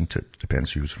 doesn't it?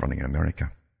 Depends who's running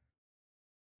America.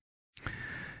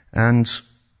 And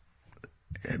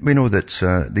we know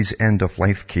that these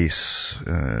end-of-life cases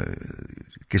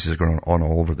are going on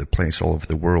all over the place, all over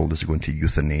the world, as they go into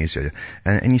euthanasia.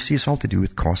 And you see, it's all to do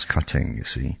with cost-cutting, you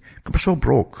see. We're so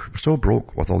broke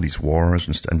with all these wars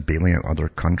and bailing out other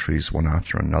countries one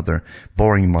after another,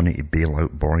 borrowing money to bail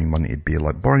out, borrowing money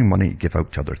to give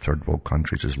out to other third-world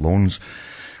countries as loans,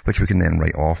 which we can then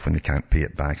write off when they can't pay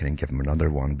it back and then give them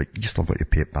another one. But you still got to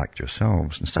pay it back to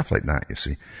yourselves and stuff like that, you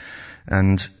see.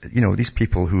 And, these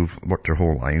people who've worked their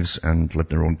whole lives and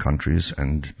lived in their own countries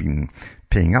and been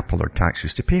paying up all their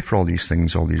taxes to pay for all these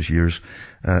things all these years,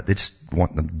 they just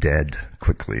want them dead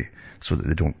quickly so that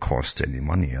they don't cost any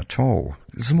money at all.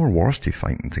 There's more wars to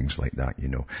fight and things like that,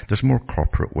 There's more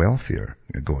corporate welfare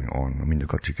going on. I mean, they've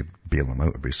got to bail them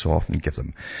out every so often, give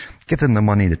them the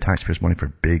money, the taxpayers' money for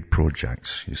big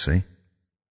projects, you see.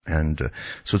 And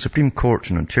so the Supreme Court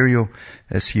in Ontario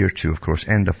is here to, of course,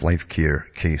 end-of-life care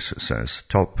case, it says.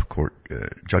 Top court,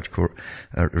 judge court,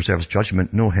 reserves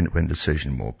judgment, no hint when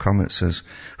decision will come. It says,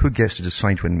 who gets to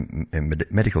decide when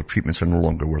medical treatments are no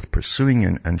longer worth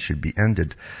pursuing and should be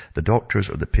ended? The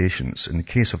doctors or the patients? In the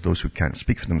case of those who can't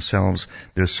speak for themselves,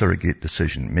 they're surrogate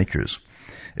decision makers.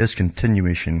 Is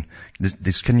discontinuing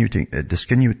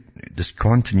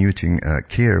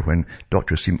care when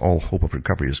doctors seem all hope of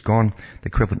recovery is gone the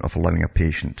equivalent of allowing a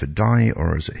patient to die,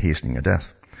 or is it hastening a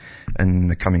death? In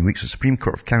the coming weeks, the Supreme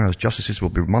Court of Canada's justices will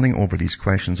be mulling over these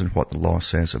questions and what the law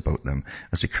says about them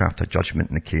as they craft a judgment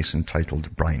in a case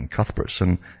entitled Brian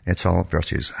Cuthbertson et al.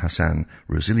 Versus Hassan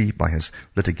Rouzili by his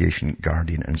litigation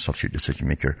guardian and substitute decision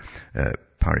maker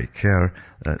Parikher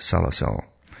Salasal.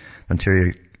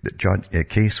 Ontario The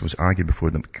case was argued before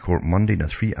the court Monday in a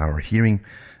 3-hour hearing,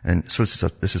 and so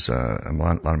this is a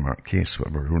landmark case,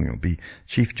 whatever ruling will be.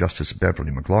 Chief Justice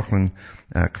Beverly McLaughlin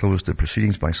closed the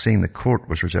proceedings by saying the court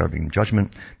was reserving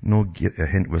judgment. No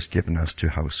hint was given as to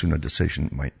how soon a decision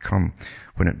might come.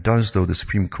 When it does, though, the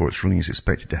Supreme Court's ruling is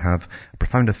expected to have a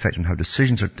profound effect on how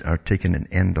decisions are taken in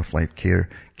end-of-life care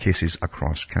cases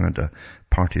across Canada.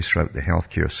 Parties throughout the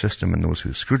healthcare system and those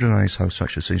who scrutinize how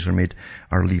such decisions are made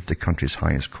are relieved the country's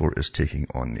highest court is taking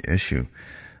on the issue.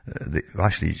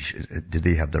 Do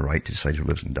they have the right to decide who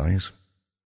lives and dies?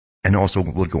 And also,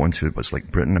 we'll go into what's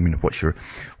like Britain. I mean, what's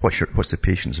the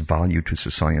patient's value to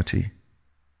society?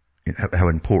 How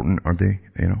important are they?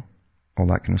 All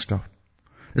that kind of stuff.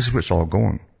 This is where it's all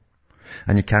going.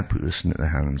 And you can't put this into the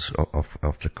hands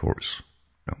of the courts.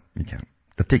 No, you can't.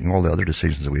 They're taking all the other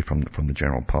decisions away from the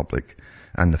general public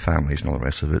and the families and all the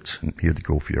rest of it. And here they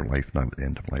go for your life now at the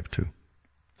end of life too.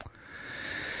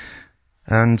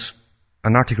 And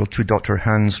an article to Dr.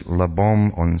 Hans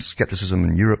Labaume on skepticism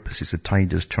in Europe says the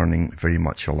tide is turning very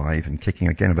much alive and kicking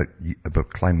again about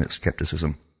climate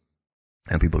skepticism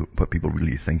and what people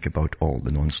really think about all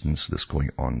the nonsense that's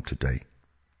going on today.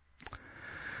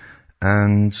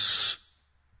 And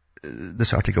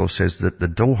this article says that the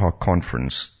Doha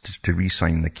conference to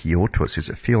re-sign the Kyoto, it says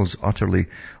it fails utterly.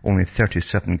 Only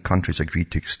 37 countries agreed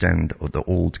to extend the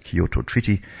old Kyoto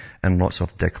Treaty and lots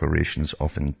of declarations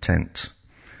of intent.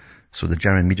 So the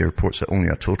German media reports that only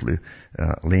a totally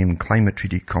lame climate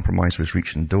treaty compromise was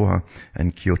reached in Doha,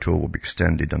 and Kyoto will be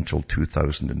extended until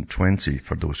 2020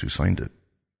 for those who signed it.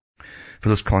 For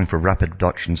those calling for rapid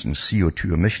reductions in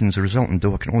CO2 emissions, the resultant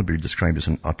Doha can only be described as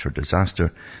an utter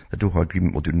disaster. The Doha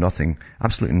Agreement will do nothing,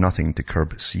 absolutely nothing, to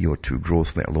curb CO2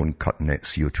 growth, let alone cut net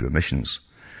CO2 emissions.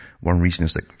 One reason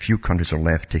is that few countries are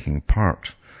left taking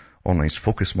part. Online's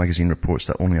Focus magazine reports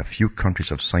that only a few countries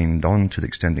have signed on to the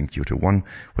Extending Kyoto 1,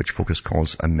 which Focus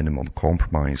calls a minimum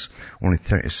compromise. Only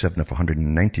 37 of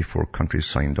 194 countries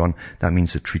signed on. That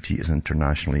means the treaty is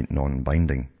internationally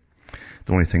non-binding.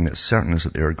 The only thing that's certain is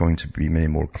that there are going to be many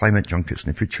more climate junkets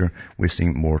in the future,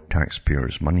 wasting more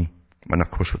taxpayers' money. And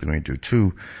of course what they're going to do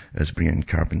too is bring in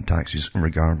carbon taxes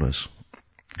regardless.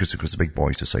 Because the big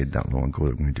boys decided that long ago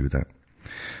they're going to do that.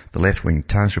 The left-wing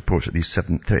TAS reports that these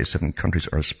 37 countries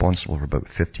are responsible for about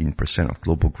 15% of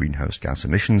global greenhouse gas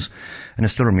emissions, and it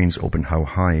still remains open how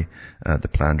high the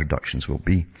planned reductions will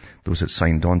be. Those that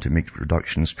signed on to make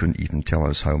reductions couldn't even tell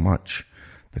us how much.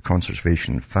 The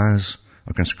Conservative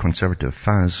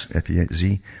FAZ,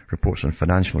 FEZ, reports on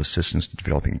financial assistance to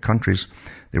developing countries.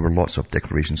 There were lots of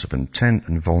declarations of intent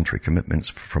and voluntary commitments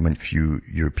from a few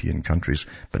European countries,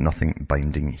 but nothing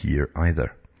binding here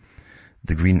either.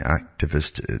 The Green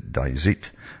activist Dizit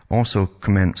also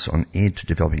comments on aid to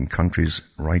developing countries,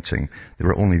 writing, there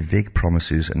were only vague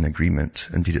promises in the agreement.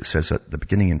 Indeed, it says at the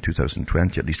beginning in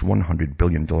 2020, at least $100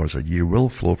 billion a year will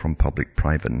flow from public,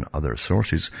 private and other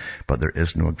sources, but there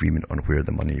is no agreement on where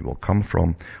the money will come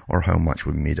from or how much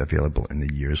will be made available in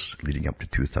the years leading up to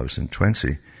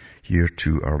 2020. Here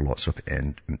too are lots of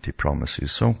empty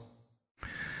promises. So,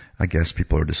 I guess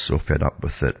people are just so fed up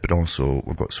with it, but also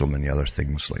we've got so many other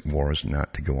things like wars and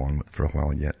that to go on for a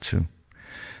while yet too.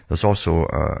 There's also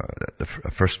a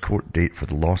first court date for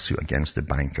the lawsuit against the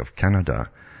Bank of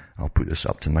Canada. I'll put this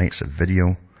up tonight. It's a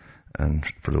video, and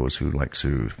for those who like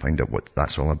to find out what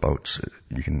that's all about,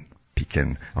 you can peek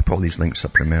in. I'll put all these links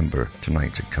up, remember,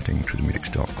 tonight at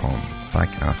cuttingthroughthematrix.com.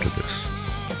 Back after this.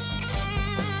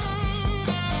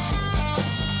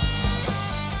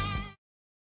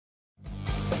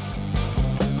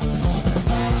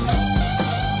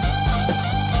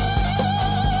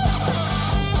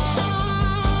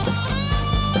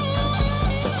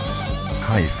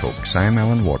 Hi folks, I'm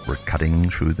Alan Watt. We're cutting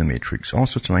through the matrix.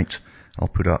 Also tonight, I'll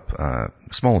put up a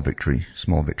small victory.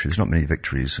 There's not many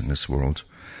victories in this world,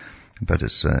 but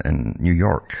it's in New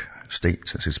York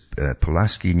State. This is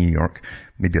Pulaski, New York,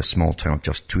 maybe a small town of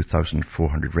just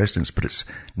 2,400 residents, but it's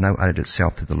now added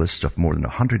itself to the list of more than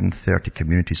 130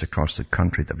 communities across the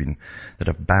country that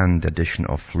have banned the addition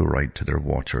of fluoride to their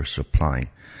water supply.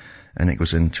 And it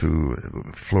goes into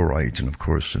fluoride, and of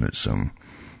course, and it's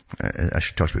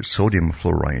actually talks about sodium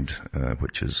fluoride,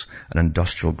 which is an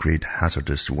industrial grade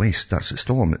hazardous waste. It's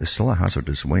still a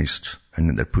hazardous waste,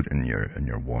 and they're put in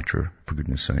your water, for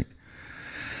goodness sake.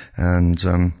 And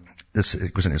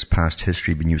it goes into its past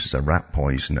history, being used as a rat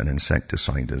poison and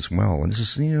insecticide as well. And this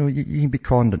is, you can be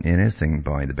conned into anything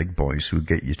by the big boys who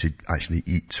get you to actually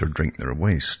eat or drink their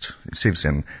waste. It saves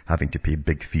them having to pay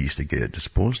big fees to get it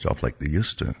disposed of like they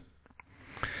used to.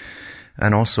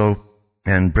 And also,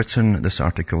 in Britain, this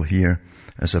article here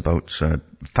is about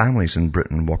families in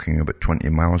Britain walking about 20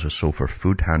 miles or so for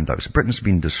food handouts. Britain's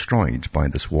been destroyed by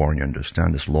this war, you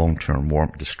understand, this long-term war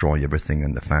to destroy everything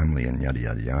in the family and yada,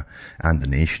 yada, yada, and the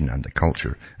nation and the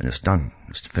culture. And it's done.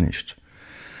 It's finished.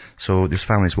 So there's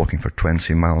families walking for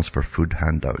 20 miles for food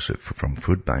handouts from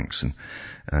food banks.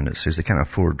 And it says they can't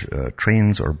afford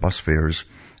trains or bus fares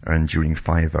or enduring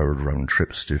 5-hour round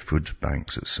trips to food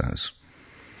banks, it says.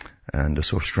 And they're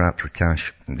so strapped for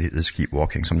cash, they just keep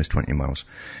walking. Somebody's 20 miles.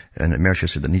 And Mercia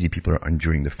said that needy people are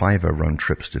enduring the 5-hour round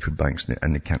trips to food banks,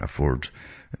 and they can't afford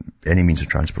any means of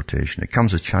transportation. It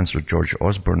comes as Chancellor George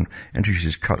Osborne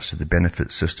introduces cuts to the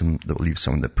benefit system that will leave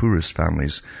some of the poorest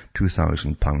families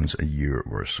 £2,000 a year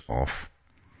worse off,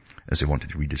 as they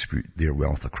wanted to redistribute their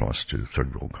wealth across to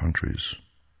third world countries.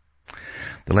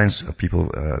 The lengths of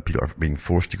people are being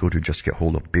forced to go to just to get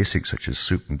hold of basics such as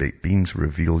soup and baked beans were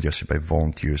revealed yesterday by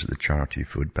volunteers at the charity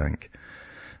food bank.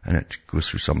 And it goes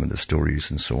through some of the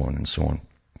stories and so on and so on.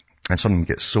 And some of them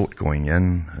get soaked going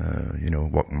in,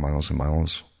 walking miles and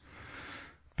miles.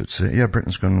 But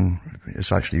Britain's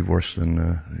it's actually worse than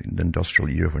the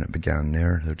industrial year when it began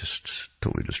there. They're just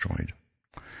totally destroyed.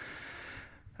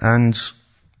 And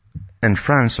in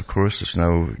France, of course, it's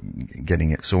now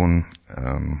getting its own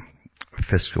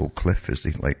fiscal cliff, as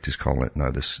they like to call it now,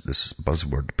 this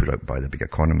buzzword put out by the big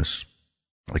economists.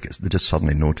 They just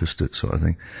suddenly noticed it, sort of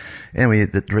thing. Anyway,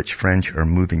 the rich French are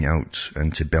moving out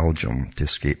into Belgium to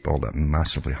escape all that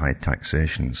massively high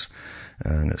taxations.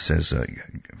 And it says,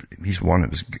 he's one, it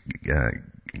was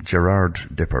Gerard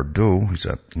Depardieu, who's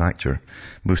an actor,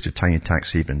 moves to tiny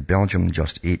tax haven in Belgium,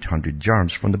 just 800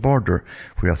 yards from the border,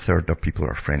 where a third of people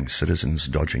are French citizens,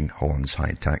 dodging Holland's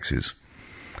high taxes.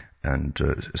 And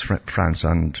it's France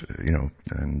and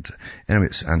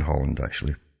Holland,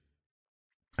 actually.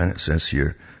 And it says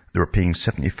here, they were paying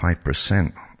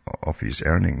 75% of his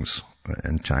earnings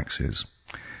in taxes.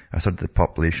 A third of the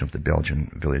population of the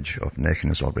Belgian village of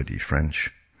Nechen is already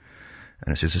French.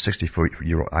 And it says a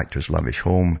 64-year-old actor's lavish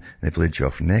home in the village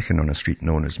of Nechen on a street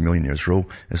known as Millionaire's Row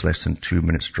is less than 2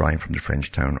 minutes' drive from the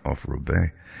French town of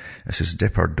Roubaix. It says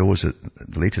Depardieu is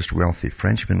the latest wealthy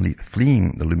Frenchman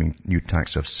fleeing the looming new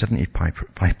tax of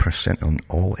 75% on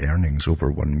all earnings over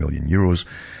 1 million euros,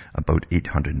 about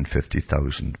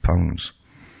 £850,000.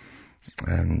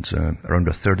 And around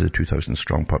a third of the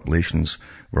 2,000-strong populations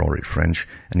were already French,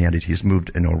 and he added he's moved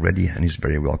in already and he's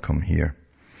very welcome here.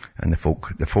 And the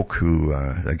folk who,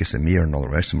 I guess the mayor and all the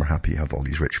rest of them are happy to have all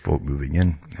these rich folk moving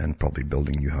in and probably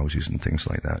building new houses and things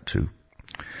like that too.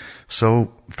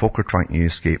 So folk are trying to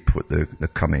escape with the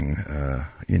coming,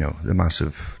 the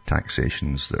massive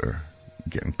taxations that are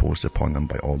getting imposed upon them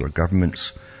by all their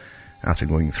governments after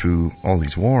going through all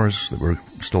these wars that we're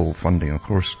still funding, of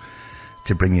course,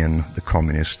 to bring in the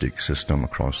communistic system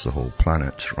across the whole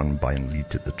planet, run by an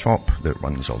elite at the top that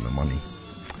runs all the money.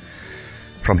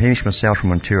 From Hamish myself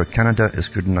from Ontario, Canada, is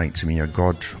good night to me, your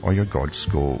God or your gods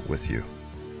go with you.